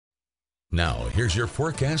Now, here's your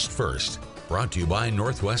forecast first. Brought to you by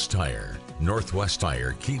Northwest Tire. Northwest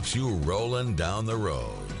Tire keeps you rolling down the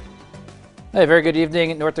road. Hey, very good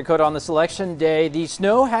evening, North Dakota on this election day. The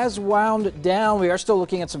snow has wound down. We are still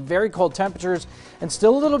looking at some very cold temperatures and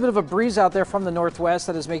still a little bit of a breeze out there from the northwest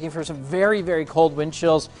that is making for some very, very cold wind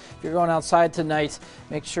chills. If you're going outside tonight,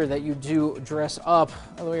 make sure that you do dress up.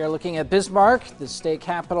 We are looking at Bismarck, the state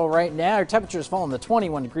capital right now. Our temperature is falling to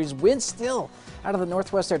 21 degrees. Wind still out of the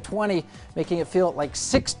northwest there, 20, making it feel like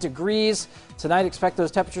 6 degrees. Tonight, expect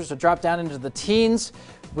those temperatures to drop down into the teens.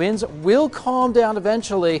 Winds will calm down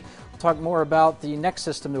eventually. Talk more about the next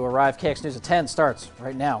system to arrive. KX News at 10 starts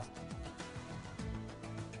right now.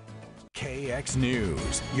 KX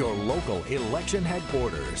News, your local election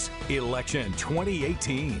headquarters. Election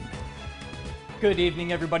 2018. Good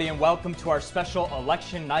evening, everybody, and welcome to our special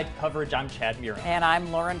election night coverage. I'm Chad Murin. And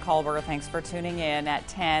I'm Lauren Culver. Thanks for tuning in at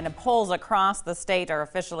 10. Polls across the state are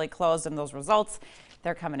officially closed, and those results,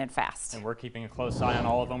 they're coming in fast. And we're keeping a close eye on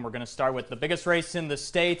all of them. We're going to start with the biggest race in the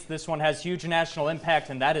state. This one has huge national impact,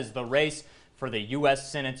 and that is the race for the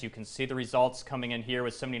U.S. Senate. You can see the results coming in here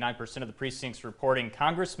with 79% of the precincts reporting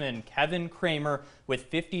Congressman Kevin Cramer with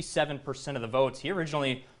 57% of the votes. He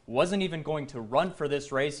originally wasn't even going to run for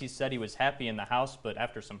this race. He said he was happy in the House, but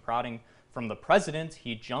after some prodding from the president,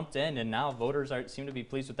 he jumped in, and now voters seem to be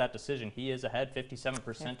pleased with that decision. He is ahead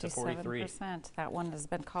 57% to 43. 57%. That one has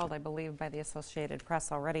been called, I believe, by the Associated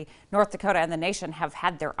Press already. North Dakota and the nation have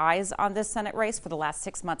had their eyes on this Senate race for the last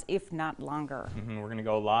 6 months, if not longer. We're going to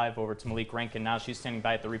go live over to Malik Rankin now. She's standing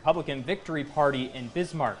by at the Republican Victory Party in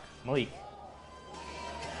Bismarck. Malik.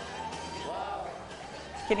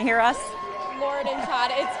 Can you hear us? Lauren and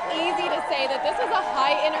Chad, it's easy to say that this is a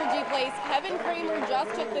high-energy place. Kevin Cramer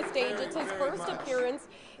just took the stage. It's his first appearance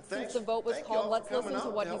since the vote was called. Let's listen to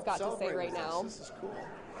what he's got to say right now. This is cool.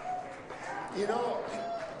 You know,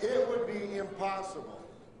 it would be impossible.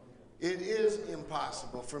 It is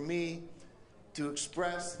impossible for me to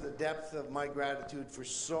express the depth of my gratitude for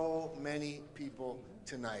so many people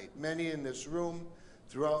tonight. Many in this room,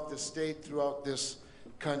 throughout the state, throughout this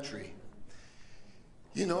country.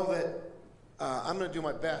 You know that I'm going to do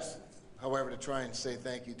my best, however, to try and say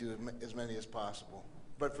thank you to as many as possible.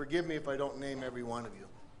 But forgive me if I don't name every one of you.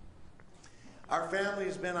 Our family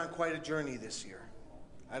has been on quite a journey this year.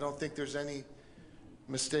 I don't think there's any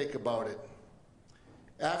mistake about it.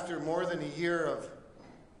 After more than a year of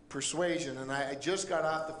persuasion, and I just got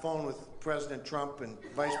off the phone with President Trump and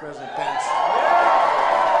Vice President Pence.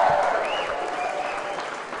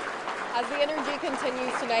 As the energy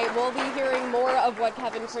continues tonight, we'll be hearing more of what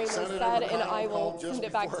Kevin Cramer said, and I will send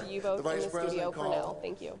it back to you both in the studio for now.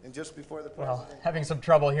 Thank you. And just before the president. Well, having some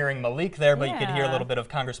trouble hearing Malik there, but you could hear a little bit of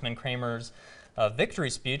Congressman Cramer's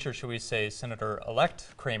victory speech, or should we say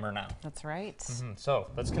Senator-elect Cramer now. That's right.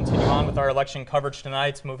 So let's continue on with our election coverage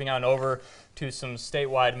tonight. Moving on over to some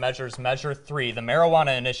statewide measures. Measure 3, the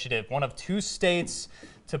Marijuana Initiative, one of 2 states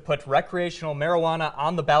to put recreational marijuana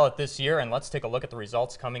on the ballot this year. And let's take a look at the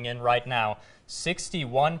results coming in right now.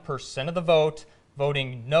 61% of the vote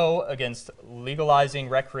voting no against legalizing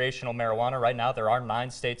recreational marijuana. Right now, there are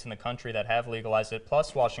 9 states in the country that have legalized it,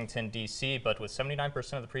 plus Washington, D.C., but with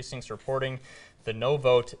 79% of the precincts reporting, the no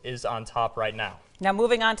vote is on top right now. Now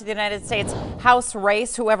moving on to the United States House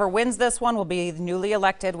race. Whoever wins this one will be newly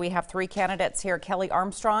elected. We have 3 candidates here. Kelly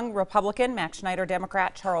Armstrong, Republican; Max Schneider,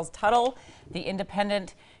 Democrat; Charles Tuttle, the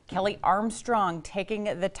independent. Kelly Armstrong taking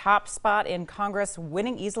the top spot in Congress,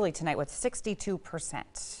 winning easily tonight with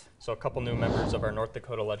 62%. So a couple new members of our North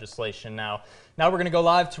Dakota legislation now. Now we're going to go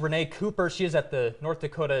live to Renee Cooper. She is at the North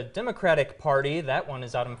Dakota Democratic Party. That one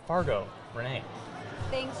is out in Fargo. Renee.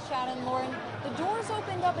 Thanks, Chad and Lauren. The doors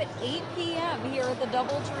opened up at 8 p.m. here at the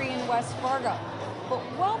DoubleTree in West Fargo. But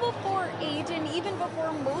well before 8, and even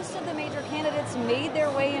before most of the major candidates made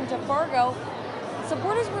their way into Fargo,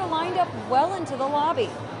 supporters were lined up well into the lobby.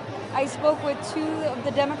 I spoke with 2 of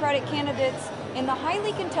the Democratic candidates in the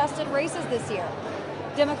highly contested races this year.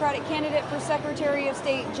 Democratic candidate for Secretary of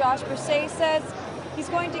State Josh Brisset says he's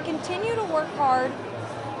going to continue to work hard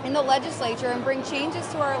in the legislature and bring changes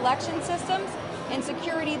to our election systems and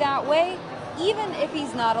security that way, even if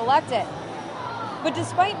he's not elected. But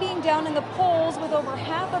despite being down in the polls with over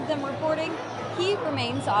half of them reporting, he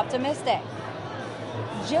remains optimistic.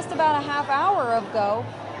 Just about a half hour ago,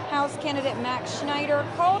 House candidate Max Schneider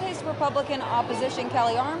called his Republican opposition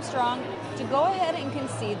Kelly Armstrong to go ahead and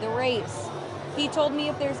concede the race. He told me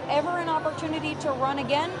if there's ever an opportunity to run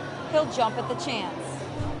again, he'll jump at the chance.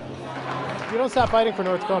 You don't stop fighting for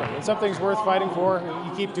North Dakota. When something's worth fighting for,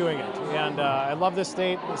 you keep doing it. And I love this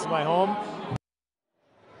state. This is my home.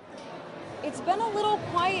 It's been a little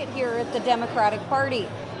quiet here at the Democratic Party.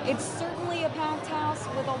 It's certainly a packed house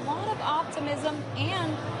with a lot of optimism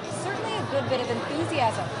and certainly a good bit of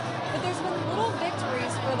enthusiasm. But there's been little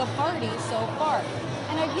victories for the party so far.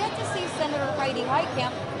 And I've yet to see Senator Heidi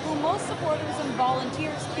Heitkamp, who most supporters and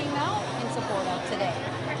volunteers came out in support of today.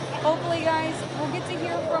 Hopefully, guys, we'll get to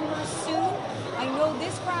hear from her soon. I know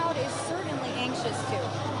this crowd is certainly anxious to.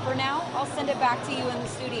 For now, I'll send it back to you in the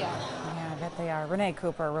studio. Yeah, I bet they are. Renee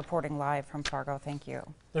Cooper reporting live from Fargo. Thank you.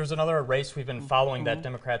 There's another race we've been following that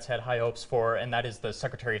Democrats had high hopes for, and that is the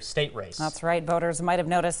Secretary of State race. That's right. Voters might have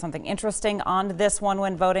noticed something interesting on this one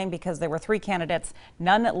when voting because there were 3 candidates,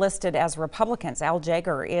 none listed as Republicans. Al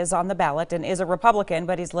Jaeger is on the ballot and is a Republican,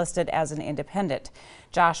 but he's listed as an independent.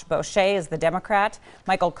 Josh Boucher is the Democrat.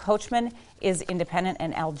 Michael Coachman is independent,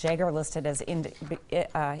 and Al Jaeger listed as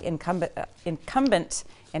incumbent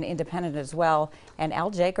and independent as well. And Al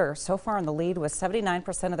Jaeger so far in the lead with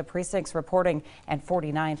 79% of the precincts reporting and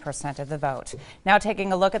 49% of the vote. Now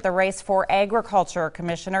taking a look at the race for Agriculture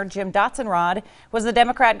Commissioner Jim Dotzenrod was the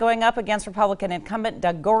Democrat going up against Republican incumbent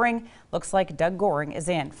Doug Goring. Looks like Doug Goring is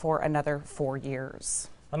in for another 4 years.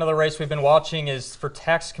 Another race we've been watching is for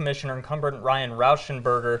Tax Commissioner incumbent Ryan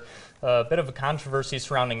Rauschenberger. A bit of a controversy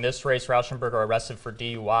surrounding this race. Rauschenberger arrested for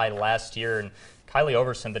DUI last year, and Kylie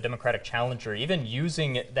Overson, the Democratic challenger, even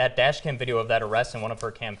using that dashcam video of that arrest in one of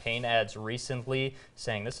her campaign ads recently,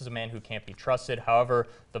 saying this is a man who can't be trusted. However,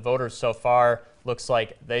 the voters so far looks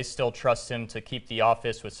like they still trust him to keep the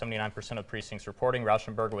office, with 79% of precincts reporting.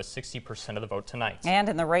 Rauschenberger with 60% of the vote tonight. And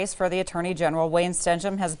in the race for the Attorney General, Wayne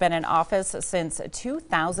Stenehjem has been in office since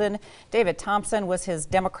 2000. David Thompson was his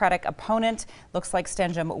Democratic opponent. Looks like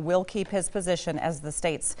Stenehjem will keep his position as the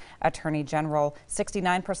state's Attorney General.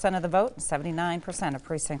 69% of the vote, 79% of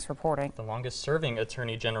precincts reporting. The longest serving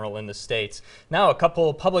Attorney General in the states. Now a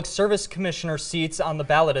couple Public Service Commissioner seats on the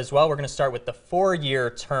ballot as well. We're going to start with the 4-year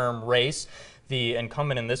term race. The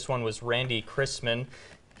incumbent in this one was Randy Chrisman.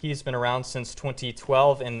 He's been around since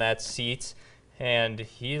 2012 in that seat, and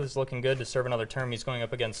he is looking good to serve another term. He's going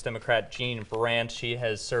up against Democrat Jean Branch. She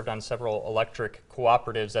has served on several electric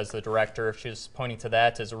cooperatives as the director. She's pointing to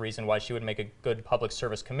that as a reason why she would make a good public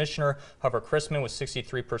service commissioner. However, Chrisman with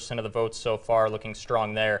 63% of the votes so far, looking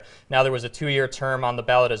strong there. Now there was a 2-year term on the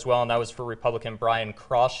ballot as well, and that was for Republican Brian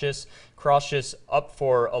Crossius. Crossius up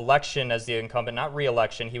for election as the incumbent, not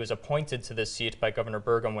re-election. He was appointed to this seat by Governor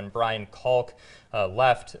Burgum when Brian Kalk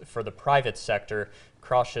left for the private sector.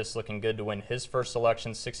 Crossius looking good to win his first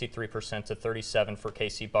election, 63% to 37% for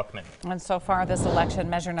Casey Buckman. And so far this election,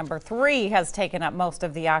 measure number 3 has taken up most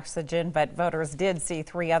of the oxygen, but voters did see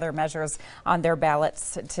 3 other measures on their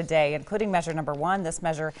ballots today, including measure number 1. This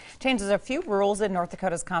measure changes a few rules in North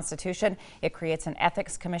Dakota's Constitution. It creates an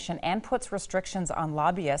ethics commission and puts restrictions on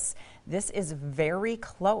lobbyists. This is very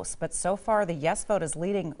close, but so far the yes vote is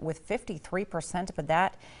leading with 53%, but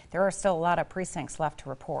there are still a lot of precincts left to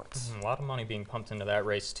report. A lot of money being pumped into that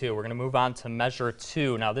race too. We're going to move on to measure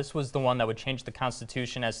 2. Now this was the one that would change the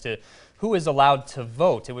Constitution as to who is allowed to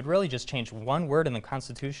vote. It would really just change one word in the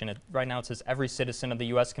Constitution. Right now it says every citizen of the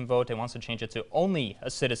U.S. can vote. It wants to change it to only a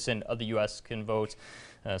citizen of the U.S. can vote.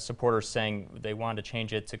 Supporters saying they wanted to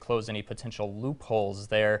change it to close any potential loopholes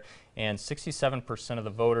there, and 67% of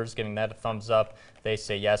the voters giving that a thumbs up. They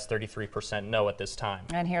say yes, 33% no at this time.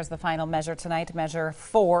 And here's the final measure tonight, measure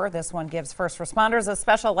 4. This one gives first responders a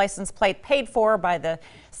special license plate paid for by the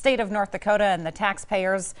state of North Dakota and the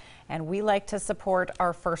taxpayers, and we like to support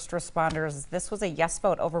our first responders. This was a yes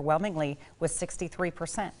vote overwhelmingly with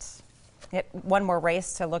 63%. One more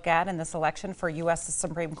race to look at in this election for U.S.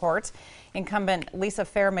 Supreme Court. Incumbent Lisa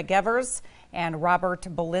Fair McEvers and Robert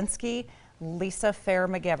Belinsky. Lisa Fair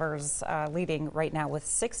McEvers leading right now with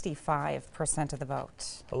 65% of the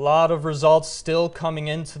vote. A lot of results still coming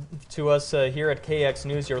in to us here at KX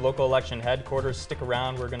News, your local election headquarters. Stick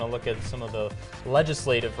around. We're going to look at some of the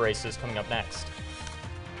legislative races coming up next.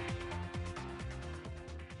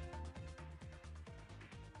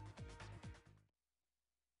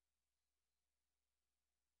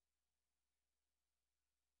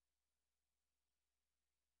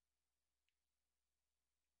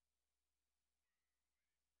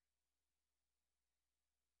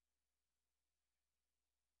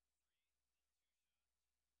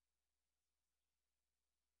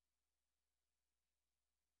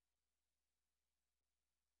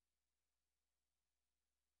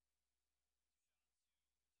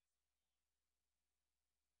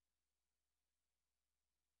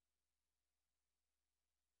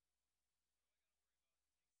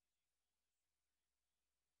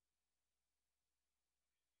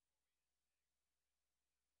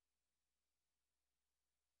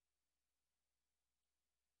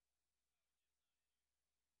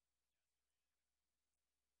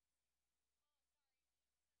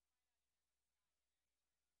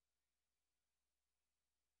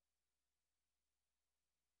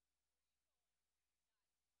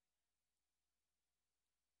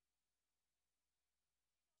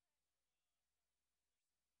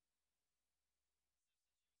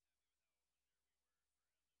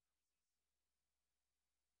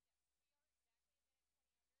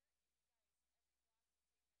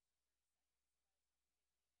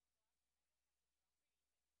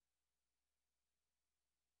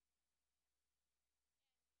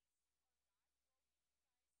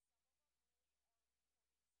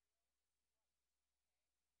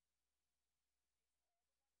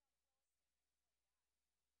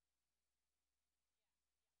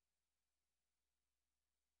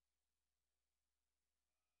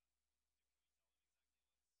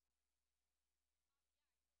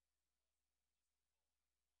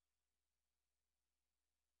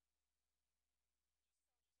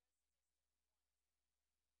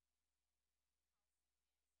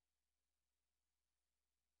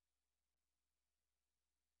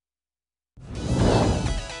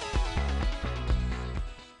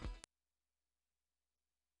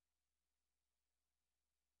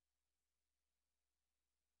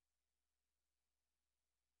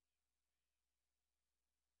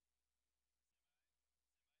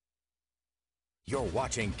 You're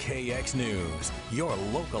watching KX News, your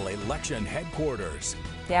local election headquarters.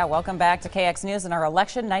 Yeah, welcome back to KX News and our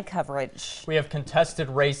election night coverage. We have contested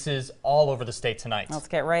races all over the state tonight. Let's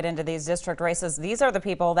get right into these district races. These are the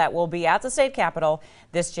people that will be at the state capitol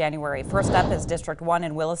this January. First up is District 1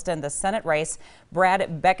 in Williston, the Senate race.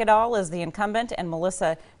 Brad Beckedahl is the incumbent and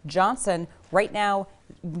Melissa Johnson. Right now,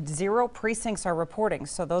 0 precincts are reporting,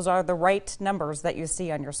 so those are the right numbers that you see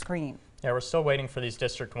on your screen. Yeah, we're still waiting for these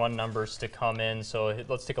District 1 numbers to come in, so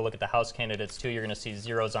let's take a look at the House candidates too. You're going to see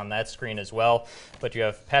zeros on that screen as well. But you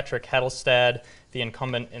have Patrick Hedelstad, the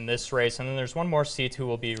incumbent in this race, and then there's one more seat who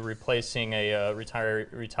will be replacing a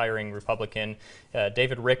retiring Republican,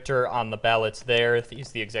 David Richter, on the ballot there.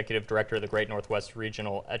 He's the executive director of the Great Northwest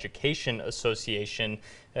Regional Education Association.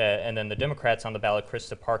 And then the Democrats on the ballot,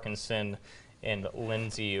 Krista Parkinson and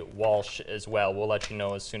Lindsay Walsh as well. We'll let you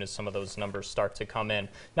know as soon as some of those numbers start to come in.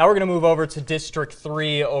 Now we're going to move over to District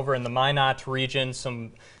 3 over in the Minot region.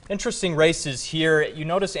 Some interesting races here. You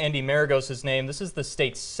notice Andy Maragos' name. This is the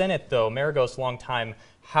state Senate, though. Maragos, longtime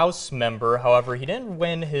House member. However, he didn't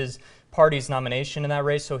win his party's nomination in that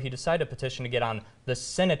race, so he decided to petition to get on the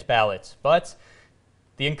Senate ballot. But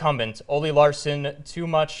the incumbent, Ole Larson, too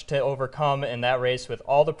much to overcome in that race with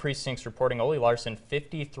all the precincts reporting Ole Larson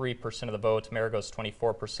 53% of the vote, Maragos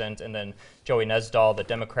 24%, and then Joey Nesdahl, the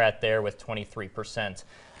Democrat there, with 23%.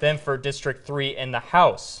 Then for District 3 in the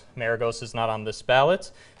House, Maragos is not on this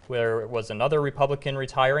ballot. There was another Republican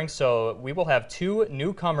retiring, so we will have 2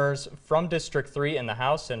 newcomers from District 3 in the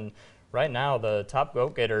House, and right now the top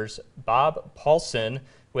vote getters, Bob Paulson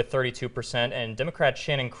with 32%, and Democrat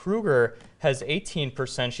Shannon Kruger has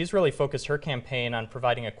 18%. She's really focused her campaign on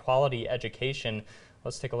providing a quality education.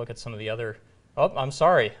 Let's take a look at some of the other. Oh, I'm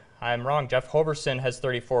sorry. I'm wrong. Jeff Hoverson has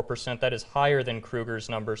 34%. That is higher than Kruger's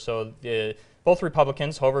number. So both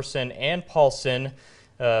Republicans, Hoverson and Paulson,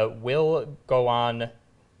 will go on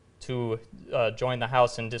to join the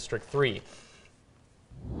House in District 3.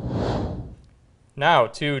 Now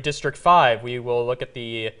to District 5. We will look at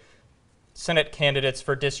the Senate candidates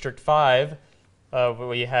for District 5.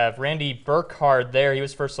 We have Randy Burkhardt there. He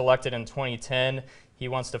was first elected in 2010. He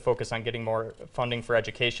wants to focus on getting more funding for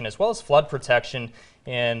education as well as flood protection,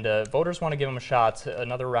 and voters want to give him a shot.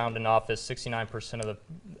 Another round in office, 69%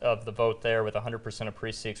 of the vote there with 100% of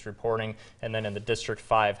precincts reporting. And then in the District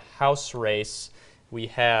 5 House race, we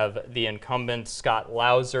have the incumbent Scott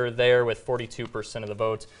Lauser there with 42% of the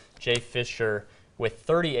vote, Jay Fisher with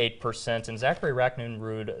 38%, and Zachary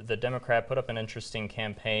Racknunrud, the Democrat, put up an interesting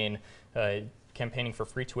campaign, campaigning for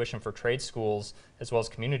free tuition for trade schools as well as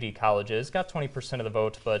community colleges. Got 20% of the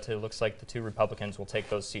vote, but it looks like the 2 Republicans will take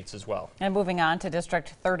those seats as well. And moving on to District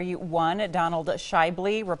 31, Donald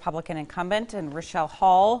Scheibele, Republican incumbent, and Rochelle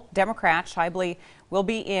Hall, Democrat. Scheibele will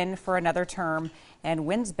be in for another term and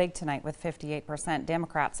wins big tonight with 58%.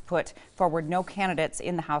 Democrats put forward no candidates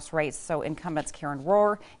in the House race, so incumbents Karen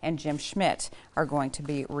Rohr and Jim Schmidt are going to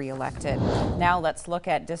be reelected. Now let's look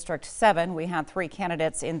at District 7. We had 3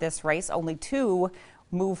 candidates in this race, only 2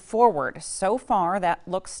 move forward. So far, that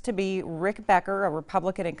looks to be Rick Becker, a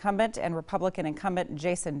Republican incumbent, and Republican incumbent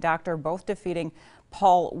Jason Doctor, both defeating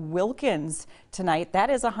Paul Wilkins tonight. That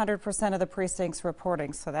is 100% of the precincts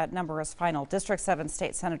reporting, so that number is final. District 7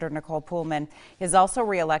 State Senator Nicole Poolman is also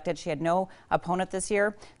reelected. She had no opponent this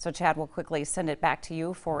year, so Chad will quickly send it back to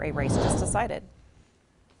you for a race just decided.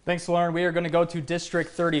 Thanks, Lauren. We are going to go to District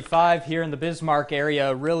 35 here in the Bismarck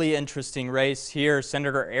area. Really interesting race here.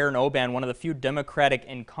 Senator Erin Oban, one of the few Democratic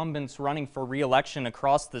incumbents running for re-election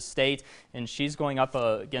across the state, and she's going up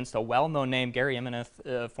against a well-known name, Gary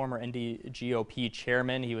Emineff, former Indy GOP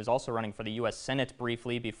chairman. He was also running for the U.S. Senate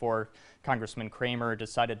briefly before Congressman Kramer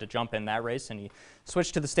decided to jump in that race, and he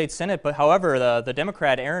switched to the state Senate. But however, the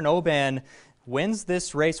Democrat Erin Oban wins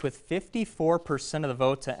this race with 54% of the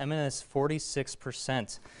vote to Eminent's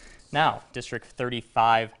 46%. Now, District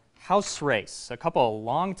 35 House race. A couple of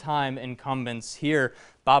longtime incumbents here.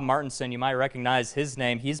 Bob Martinson, you might recognize his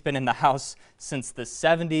name. He's been in the House since the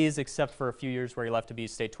 70s, except for a few years where he left to be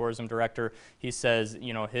state tourism director. He says,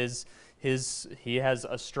 you know, he has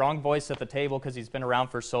a strong voice at the table because he's been around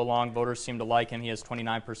for so long. Voters seem to like him. He has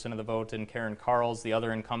 29% of the vote, and Karen Carls, the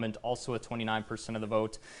other incumbent, also at 29% of the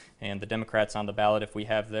vote. And the Democrats on the ballot, if we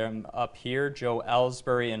have them up here, Joe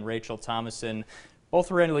Ellsbury and Rachel Thomason, both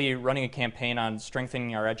really running a campaign on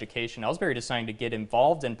strengthening our education. Ellsbury deciding to get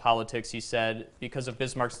involved in politics, he said, because of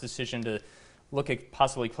Bismarck's decision to look at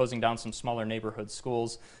possibly closing down some smaller neighborhood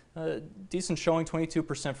schools. Decent showing,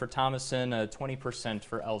 22% for Thomason, 20%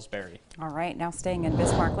 for Ellsbury. All right, now staying in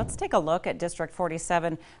Bismarck, let's take a look at District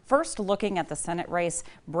 47. First, looking at the Senate race,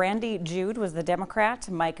 Brandy Jude was the Democrat,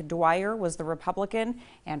 Mike Dwyer was the Republican,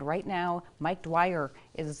 and right now Mike Dwyer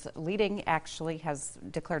is leading, actually has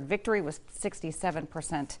declared victory with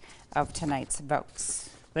 67% of tonight's votes.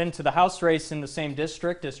 Then to the House race in the same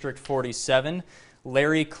district, District 47.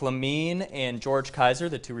 Larry Clemeen and George Kaiser,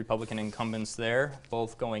 the two Republican incumbents there,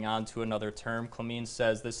 both going on to another term. Clemeen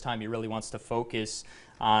says this time he really wants to focus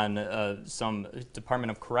on some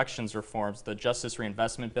Department of Corrections reforms, the Justice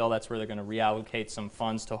Reinvestment Bill. That's where they're going to reallocate some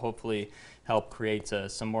funds to hopefully help create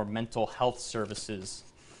some more mental health services.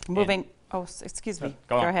 Moving. Oh, excuse me.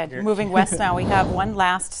 Go ahead. Here. Moving west now, we have one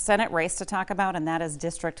last Senate race to talk about, and that is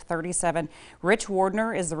District 37. Rich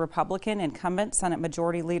Wardner is the Republican incumbent. Senate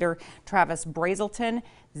Majority Leader Travis Brazelton,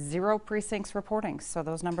 0 precincts reporting. So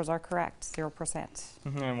those numbers are correct, 0%.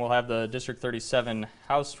 And we'll have the District 37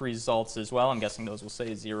 House results as well. I'm guessing those will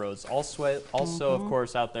say zeros. Also, of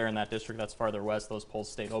course, out there in that district that's farther west, those polls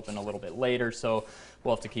stayed open a little bit later, so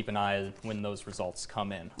we'll have to keep an eye when those results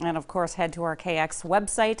come in. And of course, head to our KX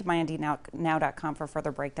website, MyNDNow.com, for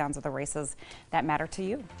further breakdowns of the races that matter to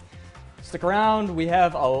you. Stick around. We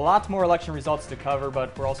have a lot more election results to cover,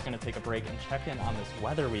 but we're also going to take a break and check in on this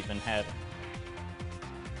weather we've been having.